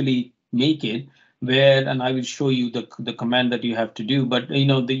still actually make it where, and I will show you the command that you have to do, but you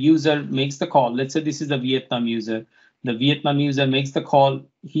know, the user makes the call. Let's say this is the Vietnam user. The Vietnam user makes the call.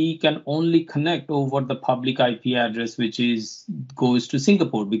 He can only connect over the public IP address, which goes to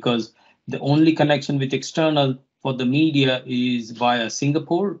Singapore, because the only connection with external for the media is via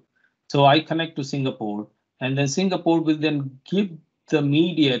Singapore. So I connect to Singapore, and then Singapore will then give the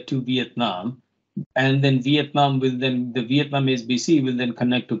media to Vietnam, and then the Vietnam SBC will then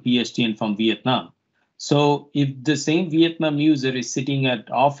connect to PSTN from Vietnam. So if the same Vietnam user is sitting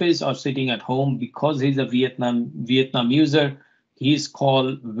at office or sitting at home, because he's a Vietnam user, his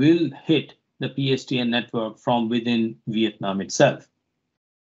call will hit the PSTN network from within Vietnam itself,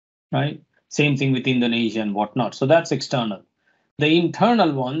 right? Same thing with Indonesia and whatnot. So that's external. The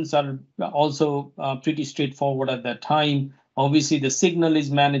internal ones are also pretty straightforward at that time. Obviously, the signal is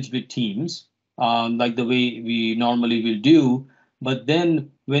managed with Teams, like the way we normally will do. But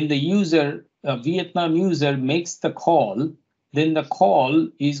then when the user, a Vietnam user, makes the call, then the call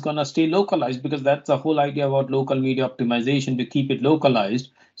is going to stay localized, because that's the whole idea about local media optimization, to keep it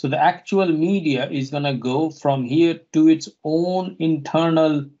localized. So the actual media is going to go from here to its own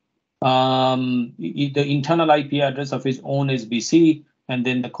internal, the internal IP address of his own SBC, and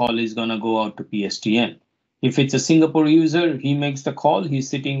then the call is going to go out to PSTN. If it's a Singapore user, he makes the call, he's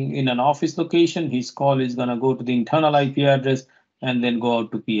sitting in an office location, his call is going to go to the internal IP address and then go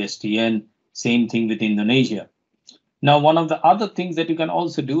out to PSTN. Same thing with Indonesia. Now, one of the other things that you can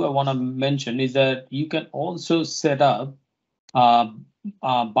also do, I want to mention, is that you can also set up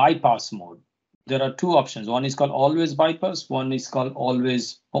bypass mode. There are two options. One is called always bypass. One is called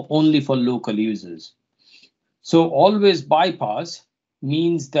always only for local users. So always bypass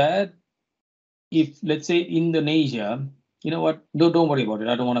means that if, let's say, Indonesia, you know what, don't worry about it.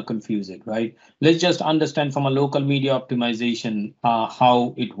 I don't want to confuse it, right? Let's just understand from a local media optimization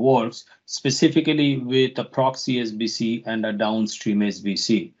how it works, specifically with a proxy SBC and a downstream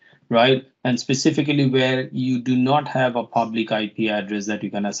SBC, right? And specifically where you do not have a public IP address that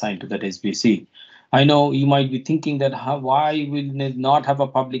you can assign to that SBC. I know you might be thinking that why will it not have a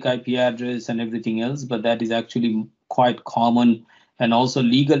public IP address and everything else, but that is actually quite common. And also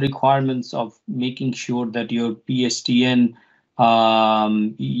legal requirements of making sure that your PSTN,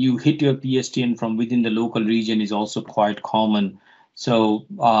 you hit your PSTN from within the local region is also quite common. So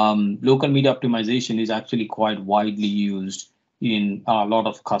local media optimization is actually quite widely used in a lot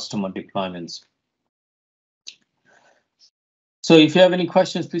of customer deployments. So if you have any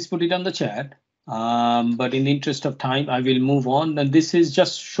questions, please put it on the chat. But in the interest of time, I will move on. And this is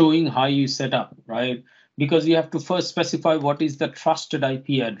just showing how you set up, right? Because you have to first specify what is the trusted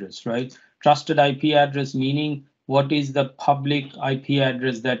IP address, right? Trusted IP address meaning what is the public IP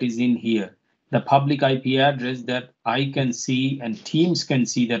address that is in here. the public IP address that I can see and Teams can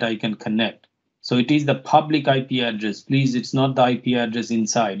see that I can connect. So it is the public IP address. Please, it's not the IP address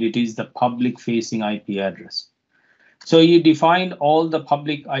inside. It is the public facing IP address. So you define all the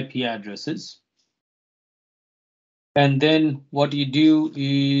public IP addresses. And then what you do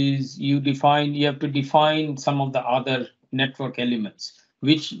is you have to define some of the other network elements,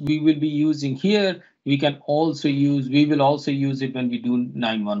 which we will be using here. We will also use it when we do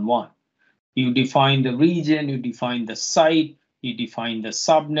 911. You define the region, you define the site, you define the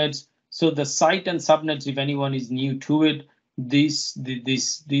subnets. So the site and subnets, if anyone is new to it, these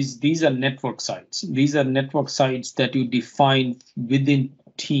are network sites. These are network sites that you define within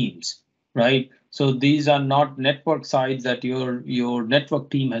Teams, right? So these are not network sites that your network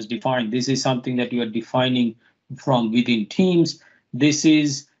team has defined. This is something that you are defining from within Teams. This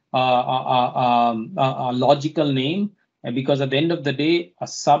is a logical name, because at the end of the day, a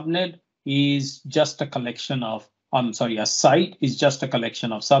subnet is just a collection of, a site is just a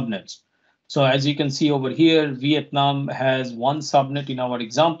collection of subnets. So as you can see over here, Vietnam has one subnet in our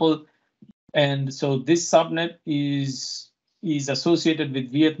example. And so this subnet is associated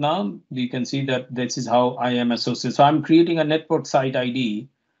with Vietnam. You can see that this is how I am associated. So I'm creating a network site ID,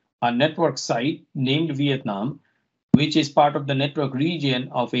 a network site named Vietnam, which is part of the network region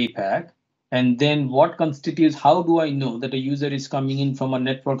of APAC. And then what constitutes, how do I know that a user is coming in from a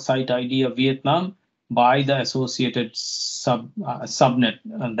network site ID of Vietnam? By the associated subnet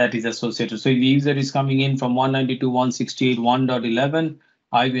that is associated. So if the user is coming in from 192.168.1.11,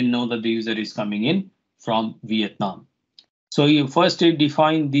 I will know that the user is coming in from Vietnam. So you first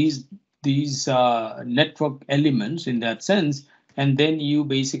define these network elements in that sense, and then you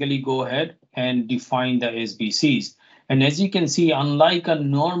basically go ahead and define the SBCs. And as you can see, unlike a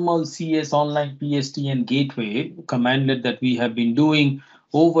normal CS online PSTN gateway commandlet that we have been doing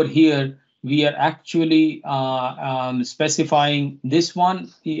over here, we are actually specifying this one.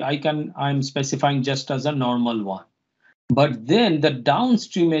 I'm specifying just as a normal one. But then the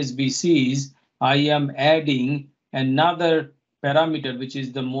downstream SBCs, I am adding another parameter, which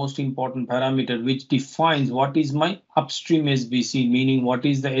is the most important parameter, which defines what is my upstream SBC, meaning what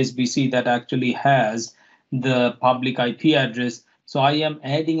is the SBC that actually has the public IP address. So I am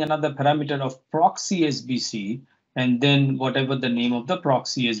adding another parameter of proxy SBC, and then whatever the name of the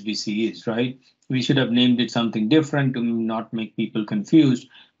proxy SBC is, right? We should have named it something different to not make people confused,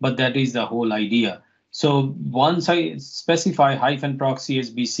 but that is the whole idea. So once I specify -proxy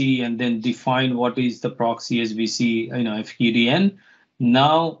SBC and then define what is the proxy SBC, FQDN,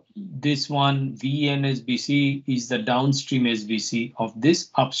 now this one VN SBC is the downstream SBC of this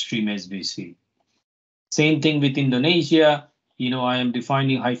upstream SBC. Same thing with Indonesia. I am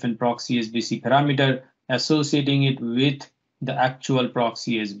defining -proxy SBC parameter, associating it with the actual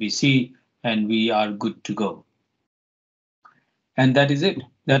proxy SBC, and we are good to go. And that is it.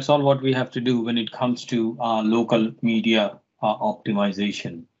 That's all what we have to do when it comes to local media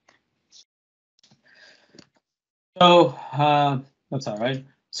optimization. So that's all right.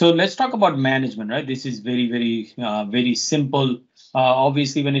 So let's talk about management, right? This is very, very simple.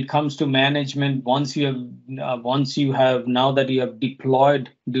 Obviously, when it comes to management, once you have now that you have deployed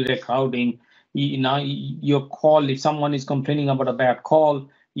direct routing, now your call, if someone is complaining about a bad call,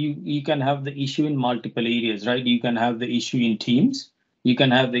 you can have the issue in multiple areas, right? You can have the issue in Teams. You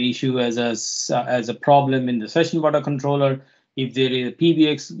can have the issue as a problem in the session border controller. If there is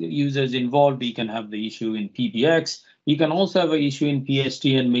PBX users involved, you can have the issue in PBX. You can also have an issue in PST,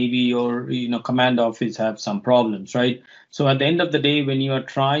 and maybe your command office have some problems, right? So at the end of the day, when you are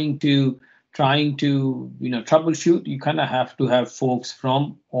trying to troubleshoot, you kind of have to have folks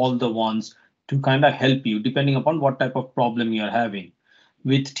from all the ones to kind of help you, depending upon what type of problem you're having.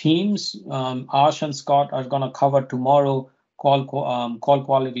 With Teams, Ash and Scott are going to cover tomorrow call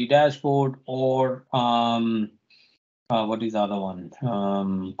quality dashboard, or what is the other one?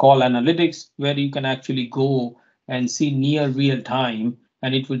 Call analytics, where you can actually go and see near real time,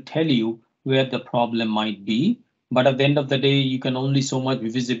 and it will tell you where the problem might be. But at the end of the day, you can only so much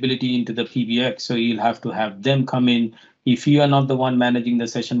visibility into the PBX, so you'll have to have them come in. If you are not the one managing the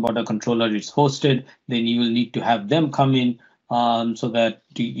session border controller, it's hosted, then you will need to have them come in so that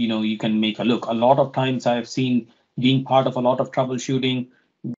you can make a look. A lot of times I have seen, being part of a lot of troubleshooting,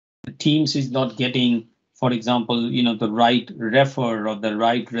 Teams is not getting, for example, the right refer or the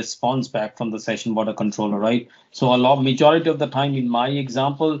right response back from the session border controller, right? So majority of the time in my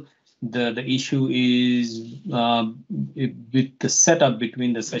example, the issue is with the setup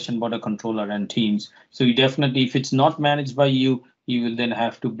between the session border controller and Teams. So you definitely, if it's not managed by you, you will then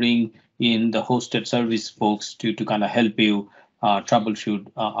have to bring in the hosted service folks to kind of help you troubleshoot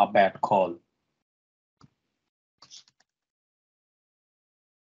a bad call.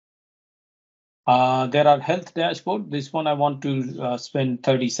 There are health dashboard. This one I want to spend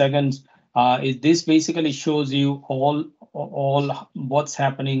 30 seconds. This basically shows you all what's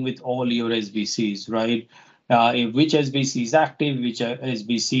happening with all your SBCs, right? Which SBC is active, which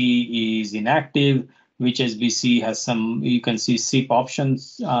SBC is inactive, which SBC has some, you can see SIP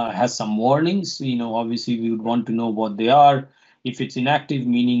options, has some warnings. Obviously we would want to know what they are. If it's inactive,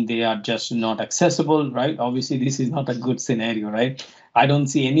 meaning they are just not accessible, right? Obviously this is not a good scenario, right? I don't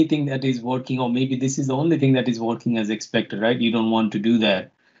see anything that is working, or maybe this is the only thing that is working as expected, right? You don't want to do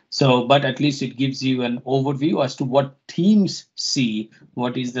that. So, but at least it gives you an overview as to what teams see,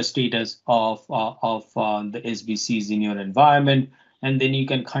 what is the status of the SBCs in your environment, and then you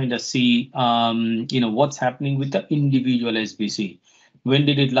can kind of see, what's happening with the individual SBC. When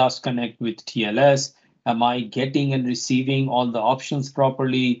did it last connect with TLS? Am I getting and receiving all the options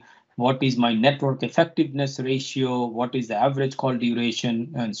properly? What is my network effectiveness ratio? What is the average call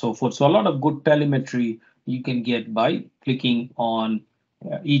duration, and so forth? So a lot of good telemetry you can get by clicking on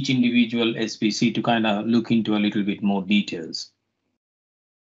each individual SBC to kind of look into a little bit more details.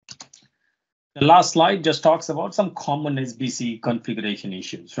 The last slide just talks about some common SBC configuration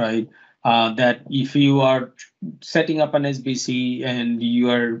issues, right? That if you are setting up an SBC and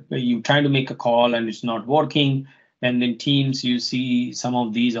you're trying to make a call and it's not working, and in Teams you see some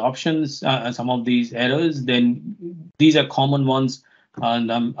of these options, some of these errors, then these are common ones,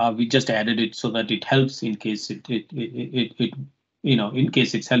 and we just added it so that it helps in case in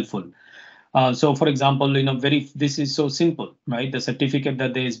case it's helpful. So for example, this is so simple, right? The certificate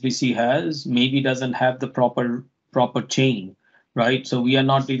that the SBC has maybe doesn't have the proper chain, right? So we are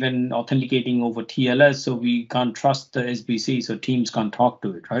not even authenticating over TLS, so we can't trust the SBC, so Teams can't talk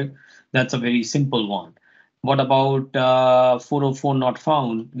to it, right? That's a very simple one. What about 404 not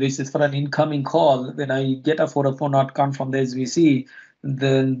found? This is for an incoming call. When I get a 404 not come from the SBC,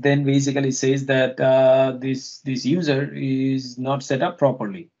 then basically says that this user is not set up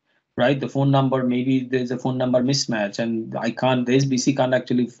properly, right? The phone number, maybe there's a phone number mismatch, and the SBC can't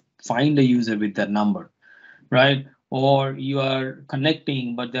actually find a user with that number, right? Or you are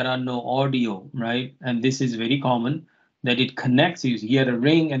connecting, but there are no audio, right? And this is very common, that it connects, you hear a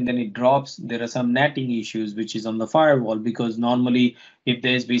ring and then it drops. There are some netting issues, which is on the firewall, because normally if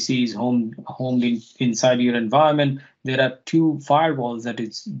the SBC is homed inside your environment, there are two firewalls that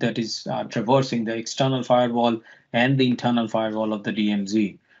is traversing, the external firewall and the internal firewall of the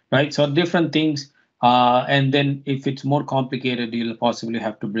DMZ, right? So different things. And then if it's more complicated, you'll possibly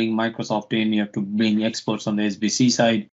have to bring Microsoft in, you have to bring experts on the SBC side